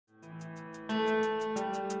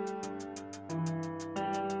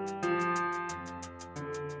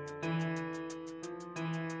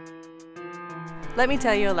Let me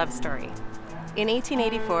tell you a love story. In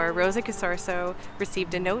 1884, Rosa Casorso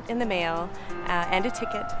received a note in the mail and a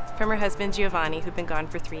ticket from her husband Giovanni, who'd been gone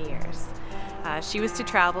for 3 years. She was to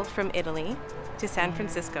travel from Italy to San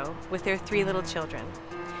Francisco with their 3 little children.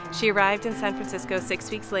 She arrived in San Francisco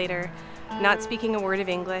 6 weeks later, not speaking a word of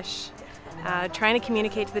English, trying to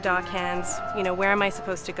communicate to the dockhands, where am I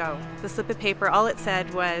supposed to go? The slip of paper, all it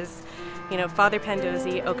said was, Father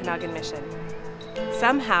Pandozzi, Okanagan Mission.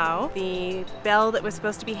 Somehow, the bell that was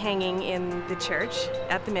supposed to be hanging in the church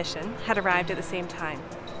at the mission had arrived at the same time.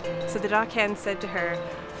 So the dockhand said to her,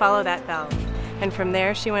 follow that bell. And from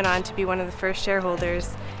there, she went on to be one of the first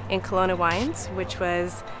shareholders in Kelowna Wines, which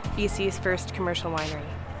was BC's first commercial winery.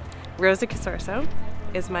 Rosa Casorso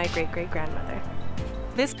is my great-great-grandmother.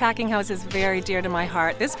 This packing house is very dear to my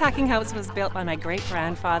heart. This packing house was built by my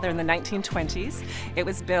great-grandfather in the 1920s. It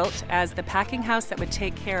was built as the packing house that would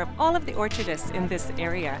take care of all of the orchardists in this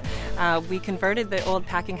area. We converted the old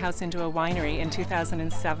packing house into a winery in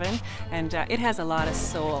 2007, and it has a lot of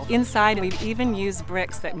soul. Inside, we've even used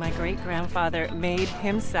bricks that my great-grandfather made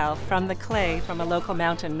himself from the clay from a local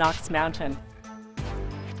mountain, Knox Mountain.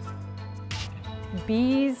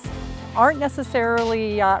 Bees aren't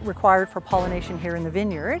necessarily required for pollination here in the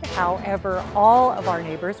vineyard. However, all of our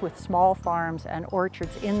neighbors with small farms and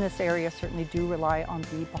orchards in this area certainly do rely on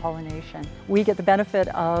bee pollination. We get the benefit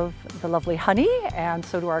of the lovely honey, and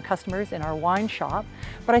so do our customers in our wine shop.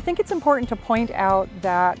 But I think it's important to point out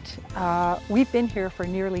that we've been here for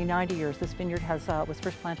nearly 90 years. This vineyard was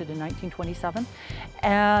first planted in 1927,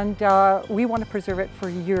 and we want to preserve it for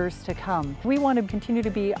years to come. We want to continue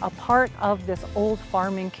to be a part of this old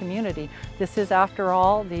farming community. This is, after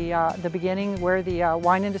all, the beginning where the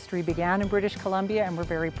wine industry began in British Columbia, and we're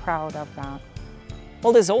very proud of that.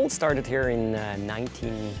 Well, this all started here in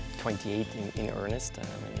 1928 in earnest,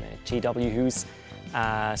 when J.W. Hoos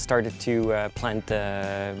started to plant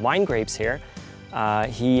wine grapes here.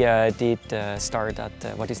 He did start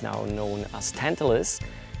at what is now known as Tantalus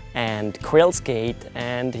and Quail's Gate,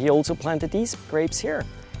 and he also planted these grapes here.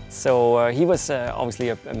 So he was obviously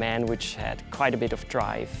a man which had quite a bit of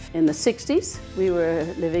drive. In the 60s, we were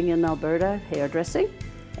living in Alberta, hairdressing,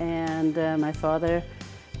 and my father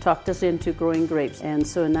talked us into growing grapes. And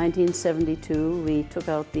so in 1972, we took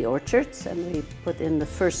out the orchards and we put in the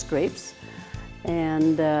first grapes.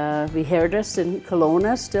 And we hairdressed in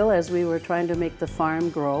Kelowna still as we were trying to make the farm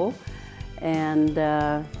grow. And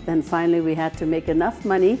then finally we had to make enough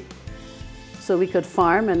money so we could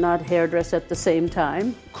farm and not hairdress at the same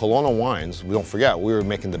time. Kelowna wines, we don't forget, we were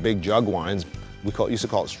making the big jug wines. We used to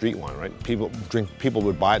call it street wine, right? People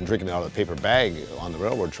would buy it and drink it out of a paper bag on the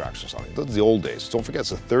railroad tracks or something. Those are the old days. Don't forget,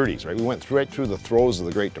 it's the 30s, right? We went right through the throes of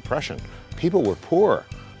the Great Depression. People were poor.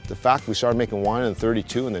 The fact we started making wine in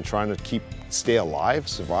 32 and then trying to stay alive,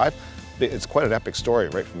 survive, it's quite an epic story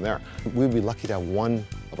right from there. We'd be lucky to have one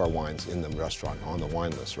of our wines in the restaurant on the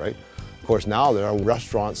wine list, right? Of course, now there are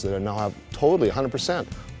restaurants that now have totally 100%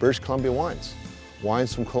 British Columbia wines.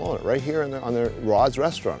 Wines from Kelowna, right here on their Rod's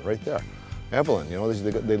restaurant, right there. Evelyn,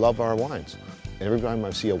 they love our wines. And every time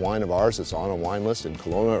I see a wine of ours that's on a wine list in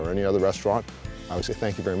Kelowna or any other restaurant, I would say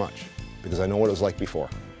thank you very much, because I know what it was like before.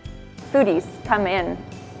 Foodies come in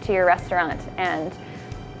to your restaurant and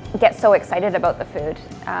get so excited about the food.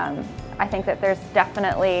 I think that there's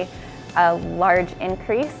definitely a large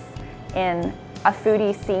increase in a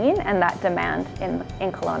foodie scene and that demand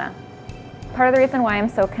in Kelowna. Part of the reason why I'm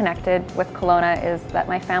so connected with Kelowna is that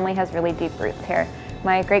my family has really deep roots here.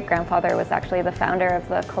 My great-grandfather was actually the founder of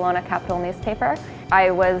the Kelowna Capital newspaper. I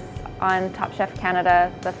was on Top Chef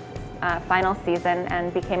Canada the final season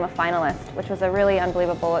and became a finalist, which was a really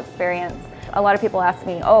unbelievable experience. A lot of people ask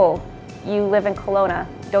me, oh, you live in Kelowna,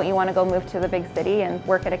 don't you want to go move to the big city and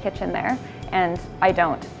work at a kitchen there? And I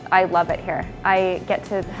don't. I love it here. I get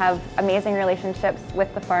to have amazing relationships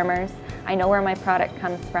with the farmers. I know where my product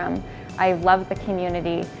comes from. I love the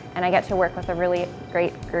community, and I get to work with a really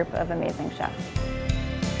great group of amazing chefs.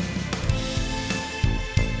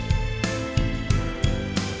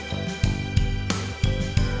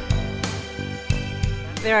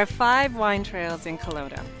 There are 5 wine trails in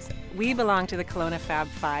Kelowna. We belong to the Kelowna Fab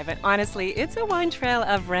 5, and honestly, it's a wine trail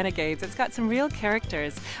of renegades. It's got some real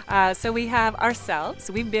characters. So we have ourselves.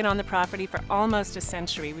 We've been on the property for almost a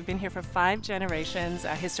century. We've been here for 5 generations.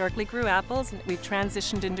 Historically grew apples. We've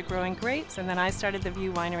transitioned into growing grapes, and then I started the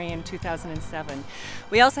View Winery in 2007.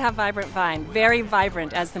 We also have Vibrant Vine, very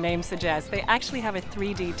vibrant as the name suggests. They actually have a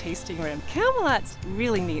 3D tasting room. Camelot's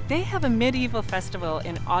really neat. They have a medieval festival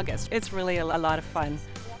in August. It's really a lot of fun.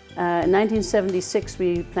 In 1976,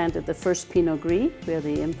 we planted the first Pinot Gris. We are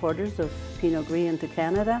the importers of Pinot Gris into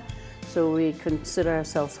Canada. So we consider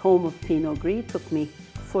ourselves home of Pinot Gris. It took me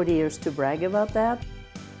 40 years to brag about that.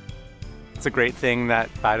 It's a great thing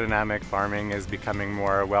that biodynamic farming is becoming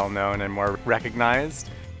more well-known and more recognized.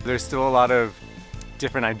 There's still a lot of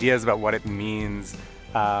different ideas about what it means.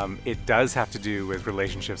 It does have to do with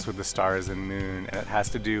relationships with the stars and moon, and it has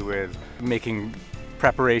to do with making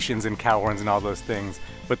preparations and cow horns and all those things.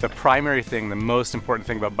 But the primary thing, the most important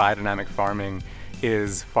thing about biodynamic farming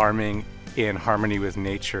is farming in harmony with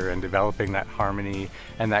nature and developing that harmony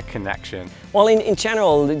and that connection. Well, in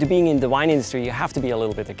general, being in the wine industry, you have to be a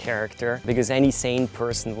little bit a character, because any sane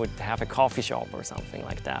person would have a coffee shop or something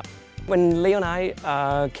like that. When Leo and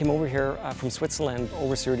I came over here from Switzerland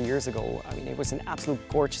over 30 years ago, I mean, it was an absolute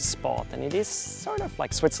gorgeous spot, and it is sort of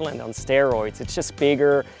like Switzerland on steroids. It's just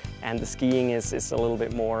bigger, and the skiing is a little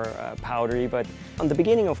bit more powdery. But on the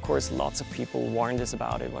beginning, of course, lots of people warned us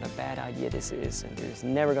about it, what a bad idea this is, and there's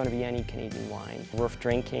never going to be any Canadian wine worth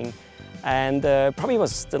drinking. And probably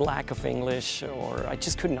was the lack of English, or I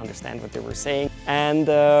just couldn't understand what they were saying. And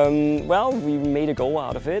well, we made a go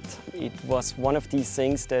out of it. It was one of these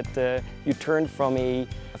things that you turn from a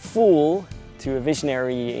fool to a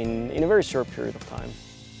visionary in a very short period of time.